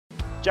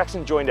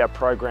Jackson joined our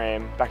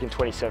program back in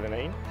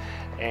 2017,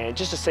 and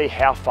just to see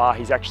how far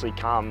he's actually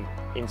come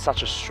in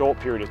such a short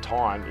period of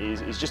time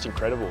is just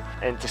incredible.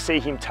 And to see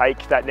him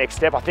take that next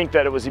step, I think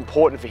that it was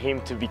important for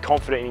him to be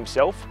confident in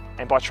himself,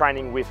 and by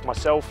training with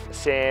myself,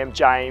 Sam,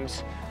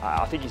 James,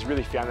 I think he's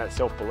really found that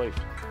self-belief.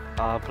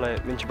 I play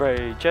at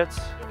Minchbury Jets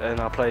and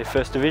I play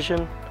First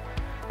Division,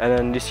 and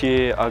then this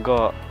year I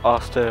got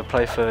asked to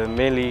play for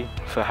Manly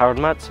for Harold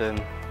Matts, and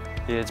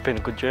yeah, it's been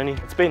a good journey.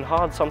 It's been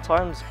hard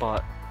sometimes,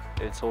 but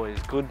it's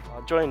always good.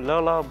 I joined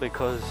Lola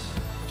because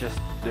just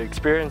the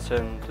experience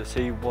and to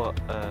see what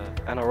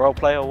an NRL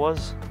player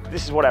was.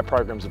 This is what our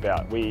program's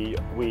about. We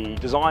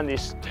designed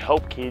this to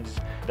help kids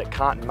that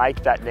can't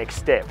make that next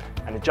step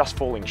and are just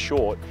falling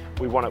short.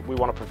 We want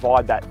to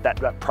provide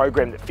that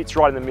program that fits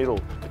right in the middle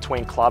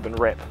between club and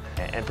rep,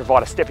 and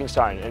provide a stepping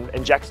stone.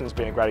 And Jackson's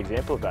been a great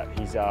example of that.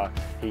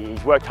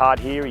 He's worked hard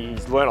here.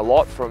 He's learned a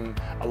lot from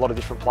a lot of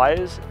different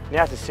players.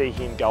 Now to see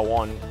him go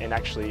on and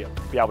actually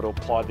be able to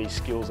apply these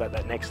skills at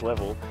that next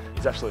level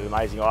is absolutely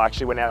amazing. I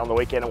actually went out on the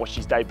weekend and watched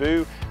his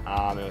debut.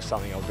 It was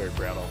something I was very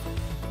proud of.